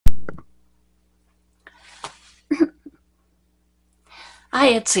Hi,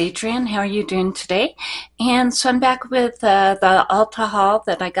 it's Adrienne. How are you doing today? And so I'm back with the Ulta haul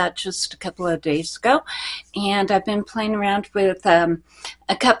that I got just a couple of days ago. And I've been playing around with a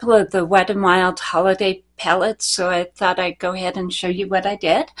couple of the Wet n Wild holiday palettes. So I thought I'd go ahead and show you what I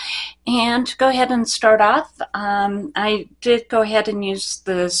did. And go ahead and start off. I did go ahead and use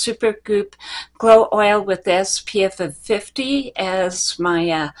the Super Goop Glow Oil with the SPF of 50 as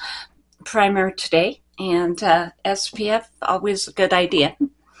my primer today, and SPF, always a good idea.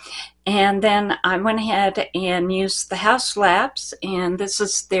 And then I went ahead and used the Haus Labs, and this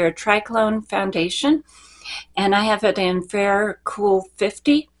is their Triclone foundation, and I have it in Fair Cool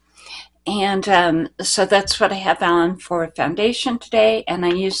 50. And so that's what I have on for foundation today. And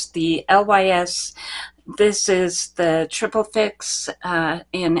I used the LYS. This is the Triple Fix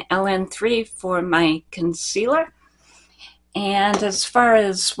in LN3 for my concealer. And as far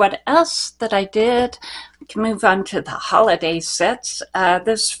as what else that I did, we can move on to the holiday sets.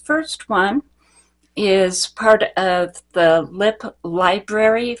 This first one is part of the lip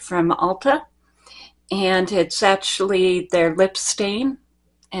library from Ulta, and it's actually their lip stain,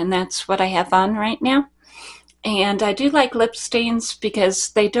 and that's what I have on right now. And I do like lip stains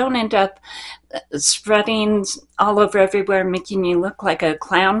because they don't end up spreading all over everywhere, making you look like a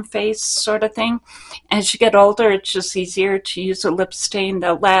clown face sort of thing. As you get older, it's just easier to use a lip stain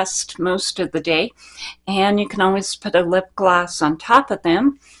that'll last most of the day. And you can always put a lip gloss on top of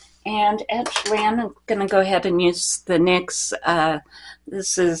them. And actually, I'm going to go ahead and use the NYX.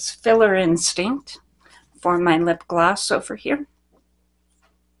 This is Filler Instinct for my lip gloss over here.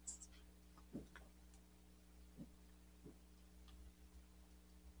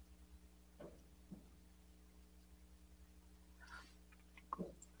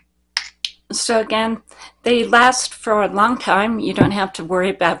 So again, they last for a long time. You don't have to worry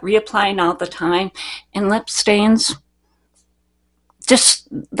about reapplying all the time. And lip stains, just,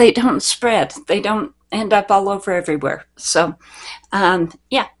 they don't spread. They don't end up all over everywhere. So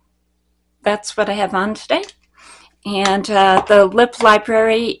yeah, that's what I have on today. And the lip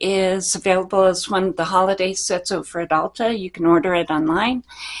library is available as one of the holiday sets over at Ulta. You can order it online.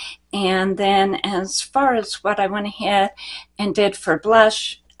 And then as far as what I went ahead and did for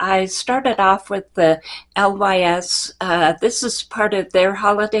blush, I started off with the LYS. This is part of their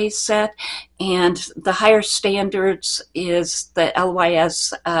holiday set, and the higher standards is the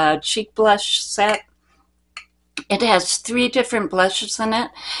LYS cheek blush set. It has 3 different blushes in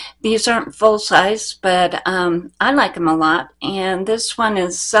it. These aren't full size, but I like them a lot. And this one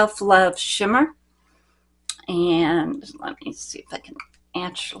is Self Love Shimmer. And let me see if I can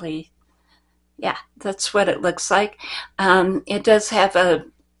actually, yeah, that's what it looks like. It does have a,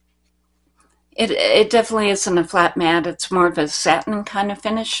 it definitely isn't a flat matte. It's more of a satin kind of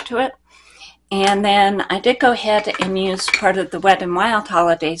finish to it. And then I did go ahead and use part of the Wet n Wild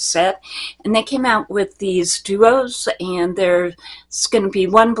holiday set, and they came out with these duos, and there's going to be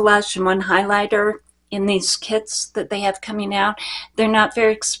one blush and one highlighter in these kits that they have coming out. They're not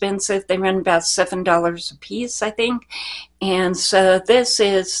very expensive. They run about $7 a piece, I think. And so this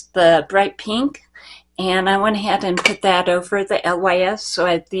is the bright pink, and I went ahead and put that over the LYS, so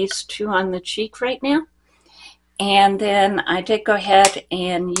I have these 2 on the cheek right now. And then I did go ahead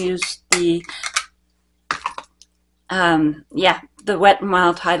and use the, the Wet n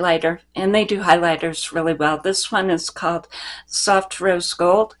Wild highlighter, and they do highlighters really well. This one is called Soft Rose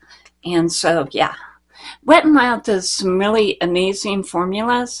Gold, and so yeah, Wet n Wild does some really amazing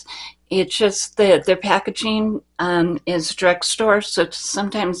formulas. It's just that their packaging is drugstore, so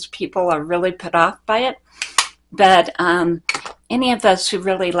sometimes people are really put off by it. But any of us who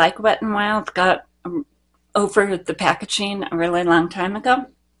really like Wet n Wild got over the packaging a really long time ago.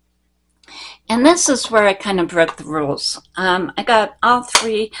 And this is where I kind of broke the rules. I got all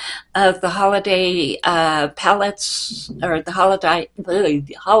 3 of the holiday palettes, or the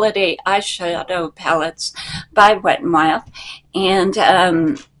holiday eyeshadow palettes by Wet n Wild.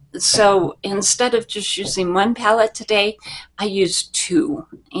 And so instead of just using 1 palette today, I used 2.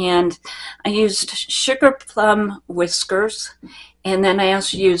 And I used Sugar Plum Whiskers, and then I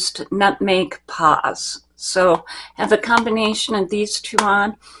also used Nutmeg Paws. So I have a combination of these 2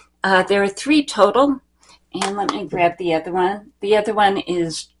 on. There are 3 total, and let me grab the other one. The other one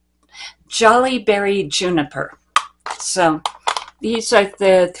is Jollyberry Juniper. So these are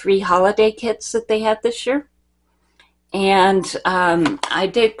the 3 holiday kits that they had this year. And I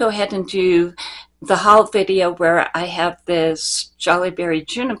did go ahead and do the haul video where I have this Jollyberry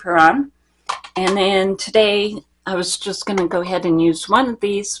Juniper on. And then today I was just going to go ahead and use one of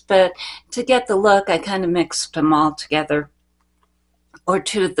these, but to get the look, I kind of mixed them all together, or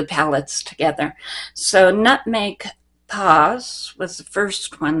 2 of the palettes together. So Nutmeg Paws was the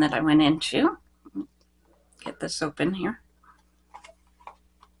first one that I went into. Get this open here.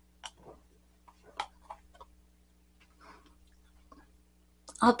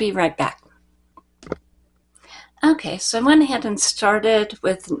 I'll be right back. Okay, so I went ahead and started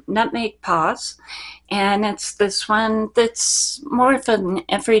with Nutmeg Paws, and it's this one that's more of an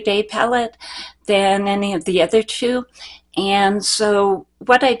everyday palette than any of the other two. And so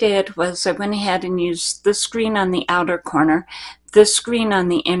what I did was I went ahead and used this green on the outer corner, this green on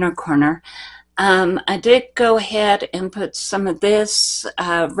the inner corner. I did go ahead and put some of this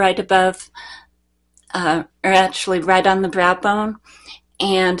right above, or actually right on the brow bone.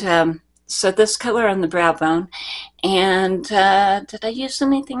 And so this color on the brow bone. And did I use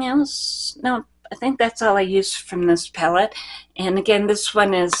anything else? No, I think that's all I used from this palette. And again, this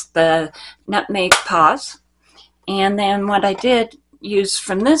one is the Nutmeg Paws. And then what I did use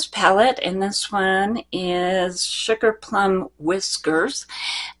from this palette, and this one is Sugar Plum Whiskers.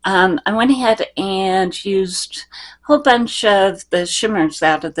 I went ahead and used a whole bunch of the shimmers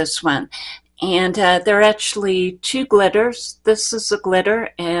out of this one. And there are actually two glitters. This is a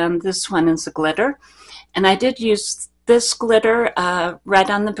glitter, and this one is a glitter. And I did use this glitter right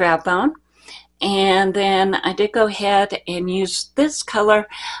on the brow bone. And then I did go ahead and use this color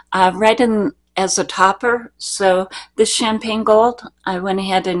right in as a topper. So this champagne gold, I went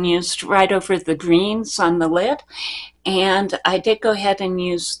ahead and used right over the greens on the lid. And I did go ahead and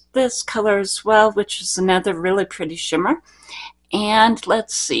use this color as well, which is another really pretty shimmer. And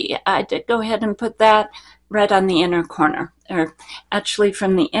let's see, I did go ahead and put that right on the inner corner, or actually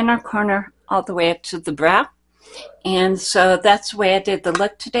from the inner corner all the way up to the brow. And so that's the way I did the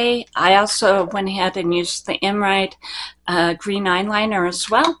look today. I also went ahead and used the Emride green eyeliner as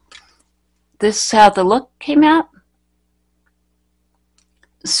well. This is how the look came out.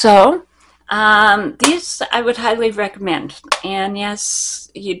 So these I would highly recommend. And yes,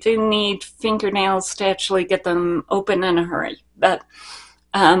 you do need fingernails to actually get them open in a hurry. But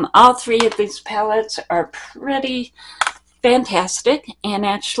all three of these palettes are pretty fantastic. And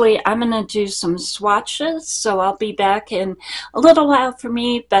actually, I'm going to do some swatches. So I'll be back in a little while for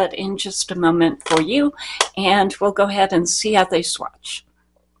me, but in just a moment for you. And we'll go ahead and see how they swatch.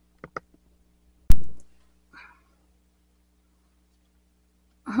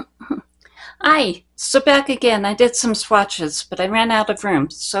 Hi, so back again. I did some swatches, but I ran out of room.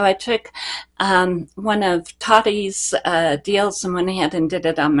 So I took one of Tottie's deals and went ahead and did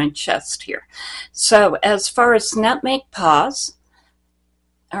it on my chest here. So as far as Nutmeg Paws,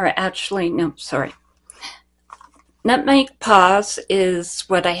 or actually, no, sorry. Nutmeg Paws is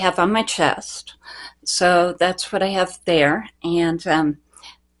what I have on my chest. So that's what I have there. And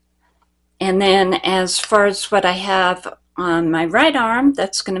then as far as what I have on my right arm,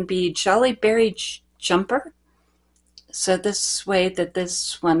 that's going to be Jollyberry Jumper. So this way that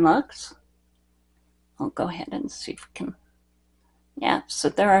this one looks. I'll go ahead and see if we can. Yeah, so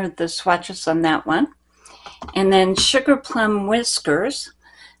there are the swatches on that one. And then Sugar Plum Whiskers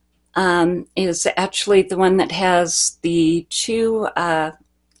is actually the one that has the two,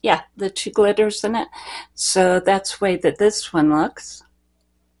 the two glitters in it. So that's the way that this one looks.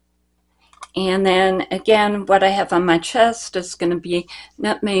 And then again, what I have on my chest is going to be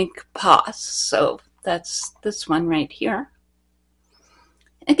Nutmeg Paws. So that's this one right here.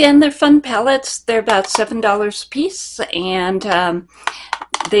 Again, they're fun palettes. They're about $7 a piece. And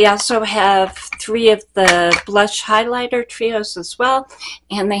they also have 3 of the blush highlighter trios as well.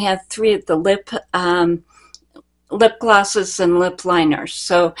 And they have 3 of the lip glosses and lip liners.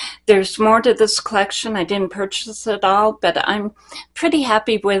 So there's more to this collection. I didn't purchase it all, but I'm pretty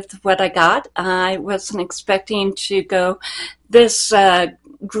happy with what I got. I wasn't expecting to go this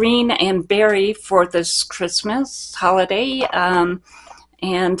green and berry for this Christmas holiday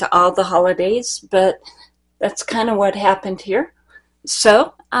and all the holidays, but that's kind of what happened here.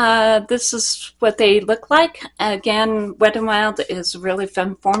 So this is what they look like. Again, WetnWild is a really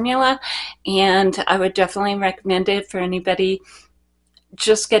fun formula, and I would definitely recommend it for anybody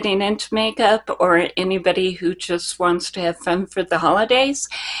just getting into makeup or anybody who just wants to have fun for the holidays.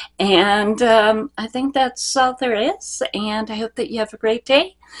 And I think that's all there is, and I hope that you have a great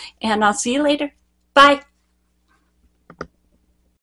day, and I'll see you later. Bye.